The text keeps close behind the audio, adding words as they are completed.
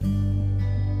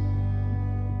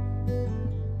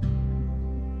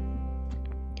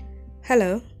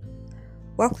Hello,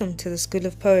 welcome to the School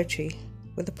of Poetry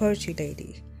with the Poetry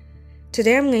Lady.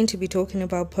 Today I'm going to be talking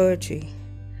about poetry.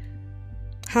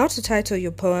 How to title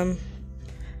your poem.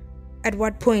 At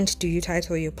what point do you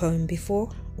title your poem, before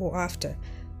or after,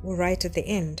 or right at the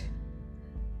end?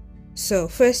 So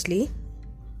firstly,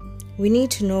 we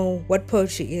need to know what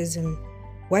poetry is and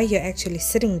why you're actually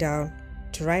sitting down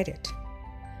to write it.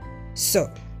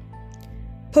 So,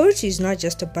 poetry is not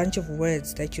just a bunch of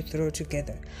words that you throw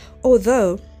together,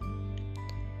 although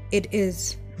it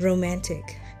is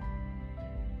romantic,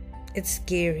 it's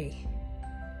scary,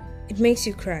 it makes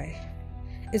you cry,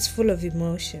 it's full of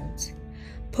emotions.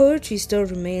 Poetry still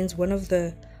remains one of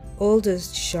the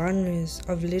oldest genres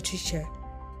of literature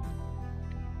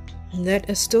that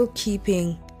are still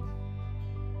keeping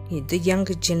the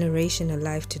younger generation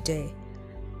alive today.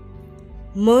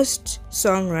 Most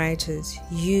songwriters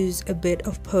use a bit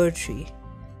of poetry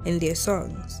in their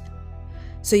songs.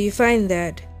 So you find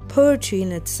that poetry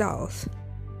in itself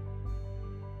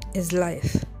is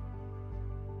life.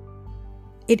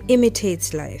 It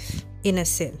imitates life in a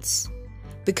sense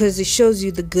because it shows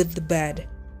you the good, the bad,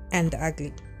 and the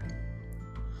ugly.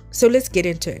 So let's get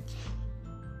into it.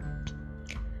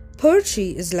 Poetry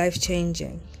is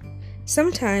life-changing.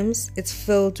 Sometimes it's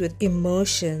filled with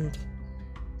emotions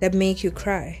that make you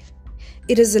cry.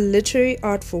 It is a literary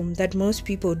art form that most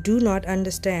people do not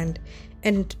understand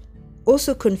and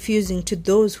also confusing to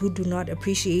those who do not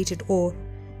appreciate it or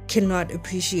cannot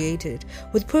appreciate it.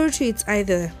 With poetry, it's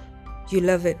either you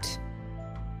love it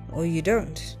or you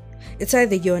don't. It's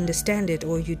either you understand it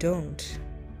or you don't.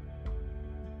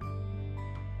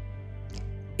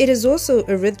 It is also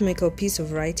a rhythmical piece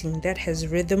of writing that has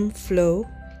rhythm, flow,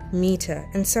 meter,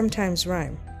 and sometimes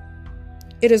rhyme.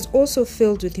 It is also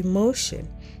filled with emotion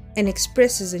and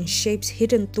expresses and shapes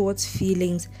hidden thoughts,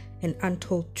 feelings, and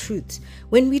untold truths.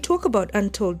 When we talk about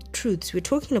untold truths, we're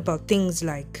talking about things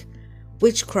like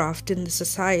witchcraft in the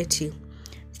society,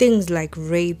 things like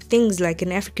rape, things like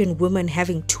an African woman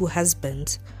having 2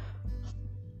 husbands.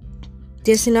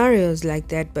 There are scenarios like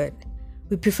that, but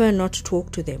we prefer not to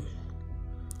talk to them.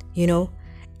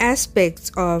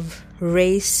 Aspects of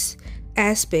race,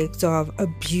 aspects of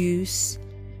abuse,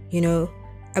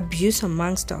 abuse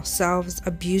amongst ourselves,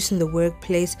 abuse in the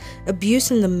workplace,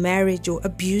 abuse in the marriage, or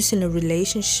abuse in a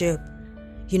relationship.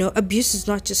 Abuse is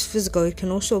not just physical, it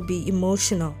can also be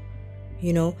emotional,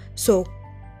 So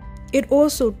it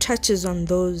also touches on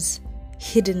those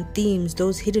hidden themes,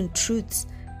 those hidden truths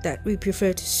that we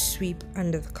prefer to sweep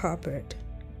under the carpet.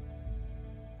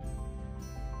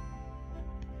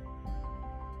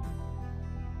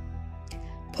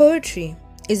 Poetry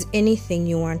is anything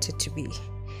you want it to be.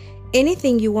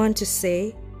 Anything you want to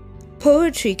say,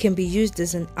 poetry can be used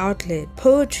as an outlet.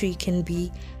 Poetry can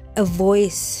be a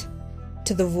voice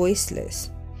to the voiceless.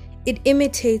 It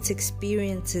imitates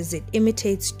experiences, it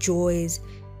imitates joys,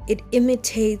 it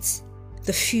imitates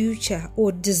the future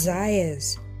or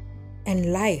desires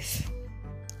and life.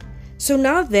 So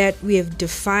now that we have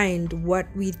defined what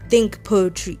we think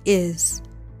poetry is,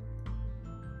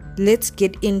 let's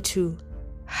get into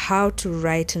how to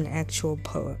write an actual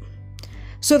poem.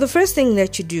 So the first thing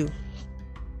that you do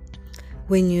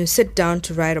when you sit down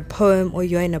to write a poem or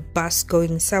you're in a bus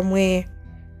going somewhere,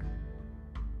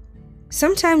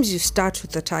 sometimes you start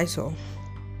with the title.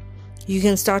 You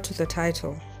can start with the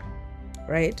title,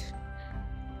 right?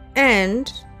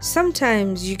 And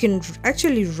sometimes you can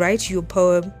actually write your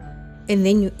poem and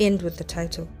then you end with the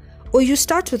title. Or you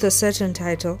start with a certain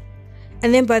title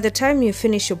and then by the time you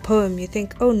finish your poem, you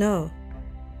think, oh no,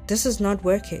 this is not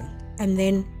working. And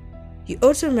then you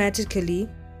automatically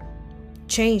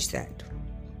change that.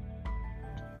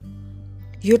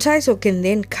 Your title can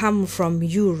then come from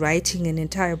you writing an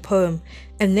entire poem,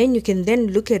 and then you can then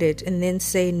look at it and then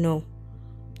say, no,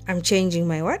 I'm changing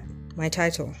my what? My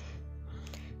title.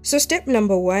 So step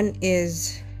number 1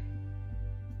 is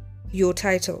your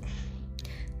title.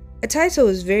 A title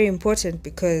is very important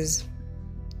because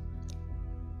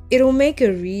it will make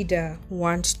a reader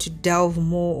want to delve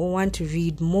more or want to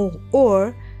read more,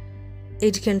 or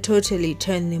it can totally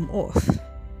turn them off.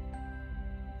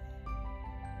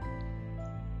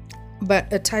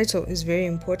 But a title is very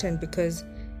important because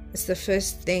it's the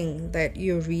first thing that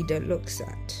your reader looks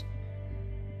at.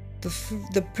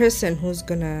 The person who's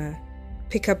gonna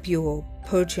pick up your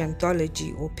poetry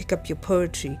anthology or pick up your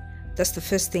poetry, that's the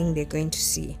first thing they're going to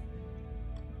see.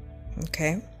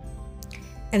 Okay?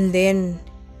 And then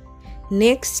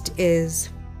next is,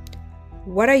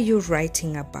 what are you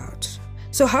writing about?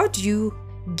 So how do you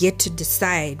get to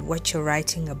decide what you're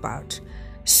writing about?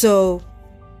 So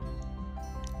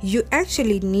you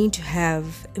actually need to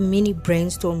have a mini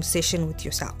brainstorm session with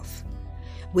yourself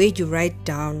where you write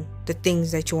down the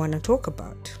things that you want to talk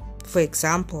about. For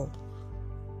example,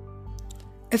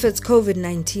 if it's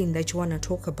COVID-19 that you want to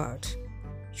talk about,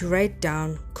 you write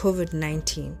down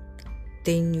COVID-19,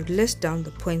 then you list down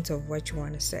the points of what you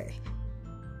want to say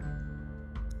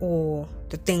or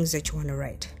the things that you want to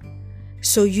write.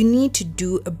 So you need to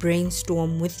do a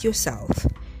brainstorm with yourself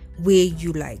where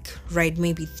you write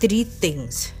maybe 3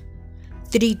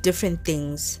 different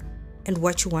things, and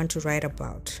what you want to write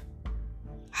about.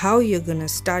 How you're going to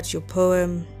start your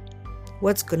poem,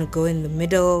 what's going to go in the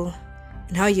middle,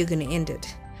 and how you're going to end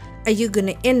it. Are you going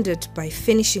to end it by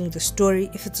finishing the story,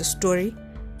 if it's a story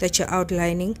that you're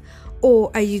outlining,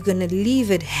 or are you going to leave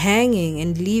it hanging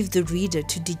and leave the reader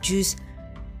to deduce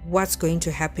what's going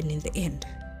to happen in the end?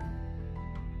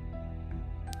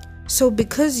 So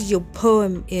because your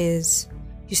poem is,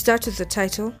 you start with the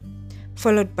title,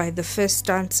 followed by the first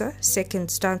stanza,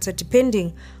 second stanza,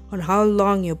 depending on how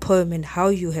long your poem and how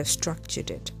you have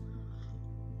structured it.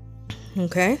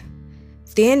 Okay?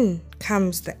 Then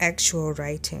comes the actual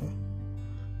writing.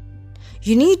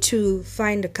 You need to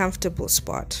find a comfortable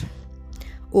spot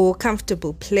or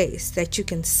comfortable place that you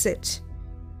can sit.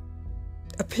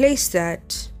 A place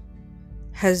that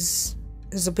is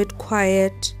a bit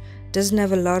quiet, doesn't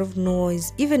have a lot of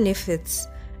noise. Even if it's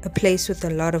a place with a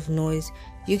lot of noise,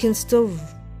 you can still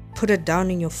put it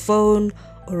down in your phone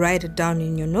or write it down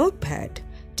in your notepad,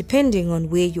 depending on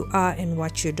where you are and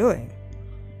what you're doing.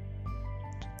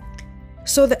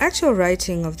 So the actual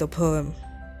writing of the poem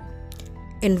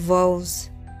involves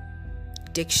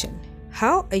diction.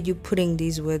 How are you putting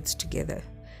these words together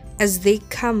as they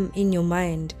come in your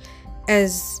mind?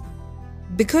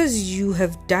 Because you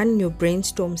have done your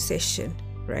brainstorm session,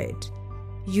 right?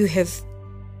 You have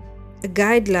a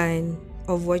guideline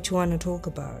of what you want to talk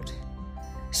about.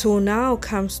 So now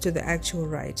comes to the actual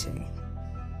writing.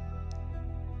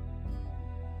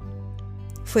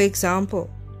 For example,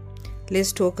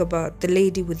 let's talk about the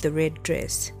lady with the red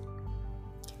dress.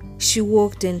 She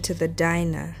walked into the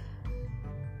diner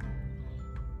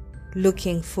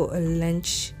looking for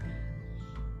lunch,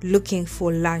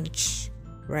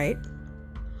 right?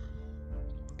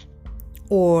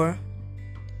 Or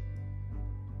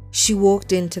she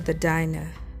walked into the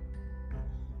diner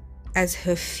as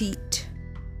her feet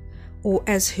or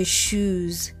as her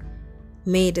shoes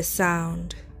made a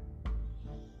sound.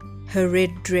 Her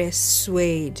red dress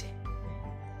swayed.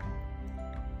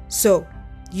 So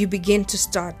you begin to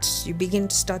start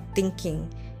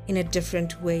thinking in a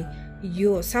different way.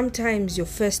 Sometimes your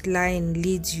first line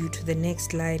leads you to the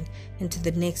next line, into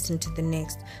the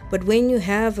next. But when you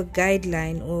have a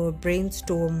guideline or a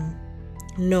brainstorm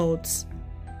notes,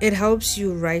 it helps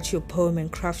you write your poem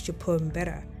and craft your poem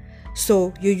better.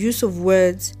 So your use of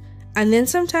words, and then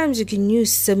sometimes you can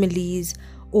use similes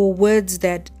or words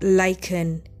that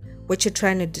liken what you're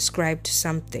trying to describe to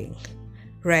something,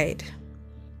 right?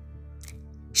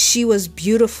 She was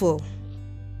beautiful,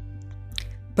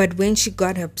 but when she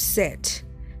got upset,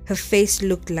 her face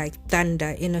looked like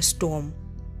thunder in a storm.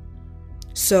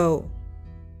 So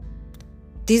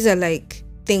these are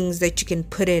things that you can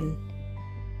put in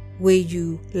where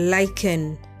you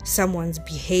liken someone's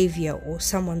behavior or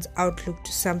someone's outlook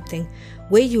to something,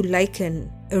 where you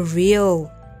liken a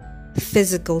real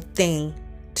physical thing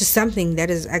to something that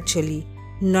is actually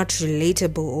not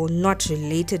relatable or not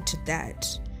related to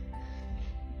that.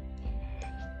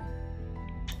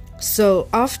 So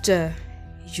after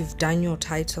you've done your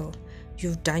title,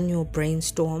 you've done your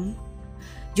brainstorm,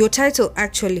 your title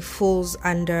actually falls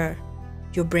under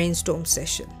your brainstorm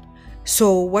session.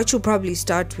 So what you'll probably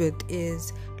start with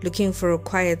is looking for a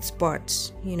quiet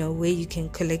spot, where you can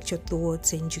collect your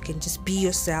thoughts and you can just be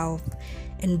yourself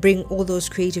and bring all those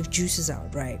creative juices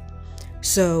out, right?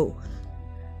 So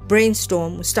we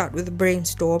start with a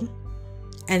brainstorm,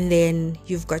 and then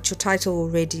you've got your title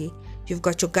already, you've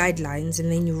got your guidelines,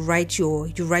 and then you write your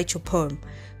poem.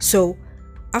 So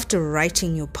after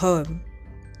writing your poem,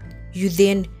 you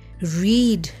then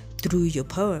read through your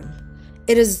poem.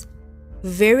 It is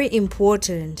very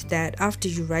important that after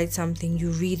you write something,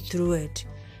 you read through it.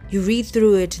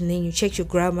 And then you check your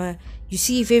grammar, you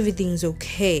see if everything's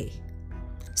okay.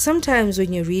 Sometimes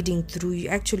when you're reading through, you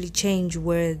actually change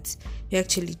words, you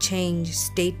actually change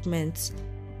statements,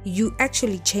 you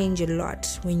actually change a lot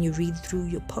when you read through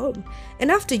your poem.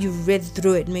 And after you've read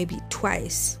through it maybe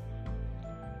twice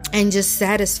and just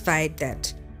satisfied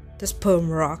that this poem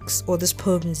rocks or this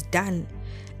poem is done,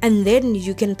 and then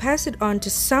you can pass it on to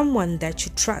someone that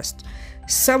you trust.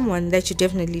 Someone that you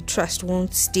definitely trust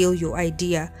won't steal your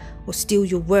idea or steal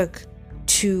your work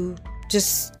to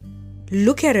just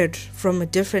look at it from a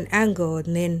different angle,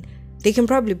 and then they can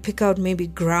probably pick out maybe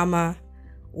grammar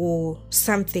or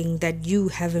something that you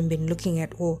haven't been looking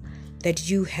at or that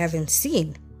you haven't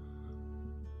seen.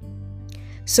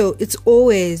 So it's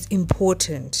always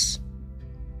important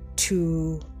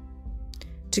to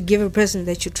give a person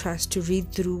that you trust to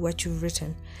read through what you've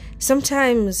written.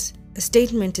 Sometimes a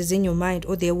statement is in your mind,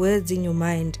 or there are words in your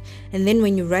mind, and then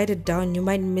when you write it down, you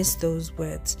might miss those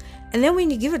words. And then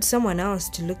when you give it to someone else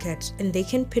to look at, and they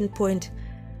can pinpoint,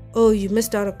 oh, you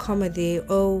missed out a comma there,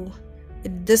 oh,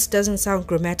 this doesn't sound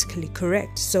grammatically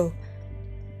correct. So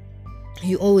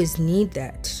you always need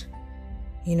that,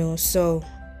 so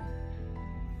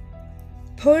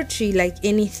poetry, like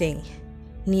anything,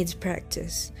 needs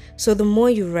practice. So the more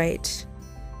you write,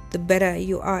 the better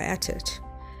you are at it.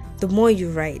 The more you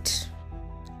write,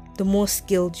 the more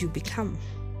skilled you become.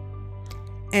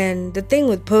 And the thing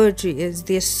with poetry is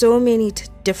there's so many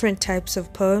different types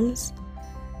of poems,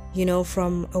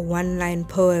 from a 1-line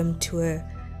poem to a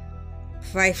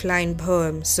 5-line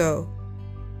poem. So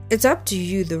it's up to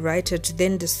you, the writer, to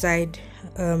then decide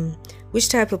which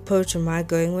type of poetry am I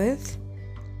going with.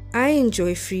 I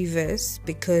enjoy free verse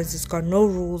because it's got no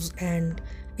rules and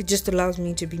it just allows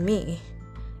me to be me.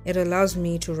 It allows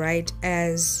me to write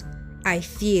as I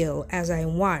feel, as I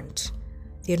want.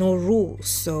 There are no rules,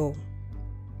 so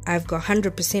I've got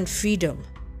 100% freedom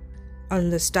on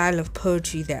the style of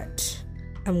poetry that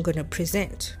I'm going to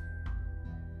present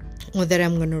or that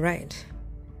I'm going to write.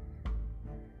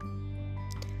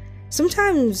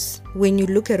 Sometimes when you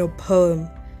look at a poem,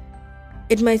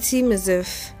 it might seem as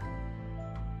if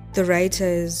the writer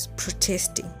is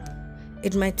protesting.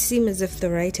 It might seem as if the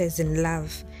writer is in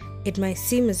love. It might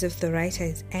seem as if the writer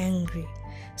is angry.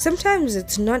 Sometimes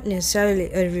it's not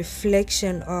necessarily a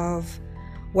reflection of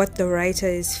what the writer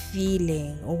is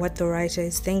feeling or what the writer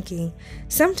is thinking.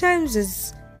 Sometimes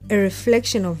it's a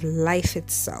reflection of life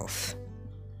itself.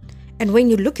 And when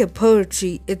you look at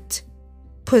poetry, it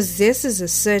possesses a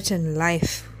certain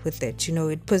life with it.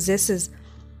 It possesses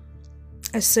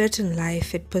a certain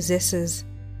life. It possesses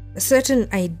a certain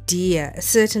idea, a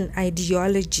certain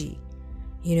ideology,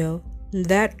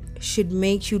 that should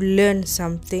make you learn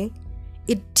something.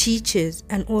 It teaches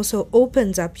and also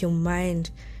opens up your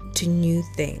mind to new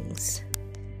things.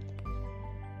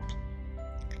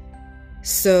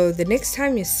 So the next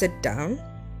time you sit down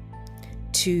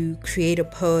to create a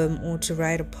poem or to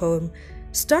write a poem,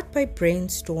 start by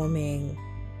brainstorming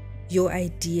your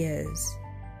ideas.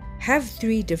 Have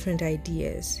 3 different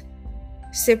ideas,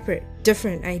 separate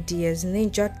different ideas, and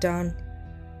then jot down.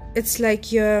 It's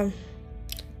like your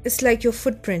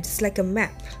footprint. It's like a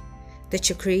map that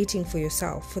you're creating for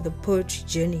yourself, for the poetry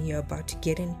journey you're about to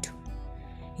get into,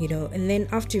 and then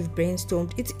after you've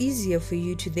brainstormed, it's easier for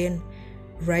you to then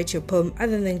write your poem,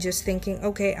 other than just thinking,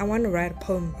 okay, I want to write a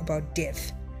poem about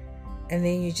death, and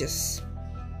then you just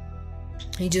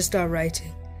start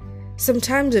writing.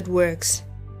 Sometimes it works.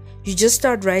 You just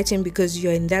start writing because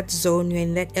you're in that zone, you're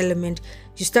in that element.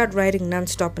 You start writing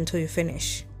non-stop until you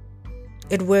finish.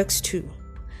 It works too.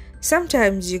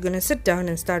 Sometimes you're going to sit down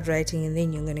and start writing, and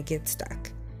then you're going to get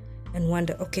stuck and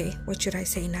wonder, okay, what should I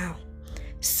say now?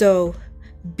 So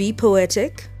be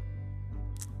poetic,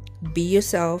 be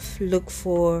yourself, look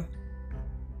for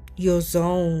your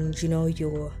zone,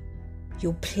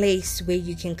 your place where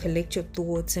you can collect your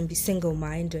thoughts and be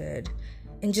single-minded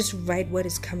and just write what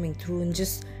is coming through and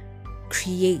just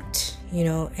create,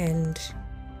 and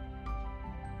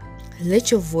let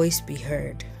your voice be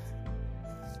heard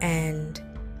and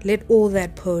let all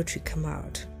that poetry come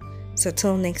out. So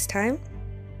till next time,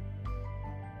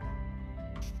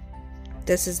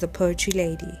 this is the Poetry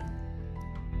Lady.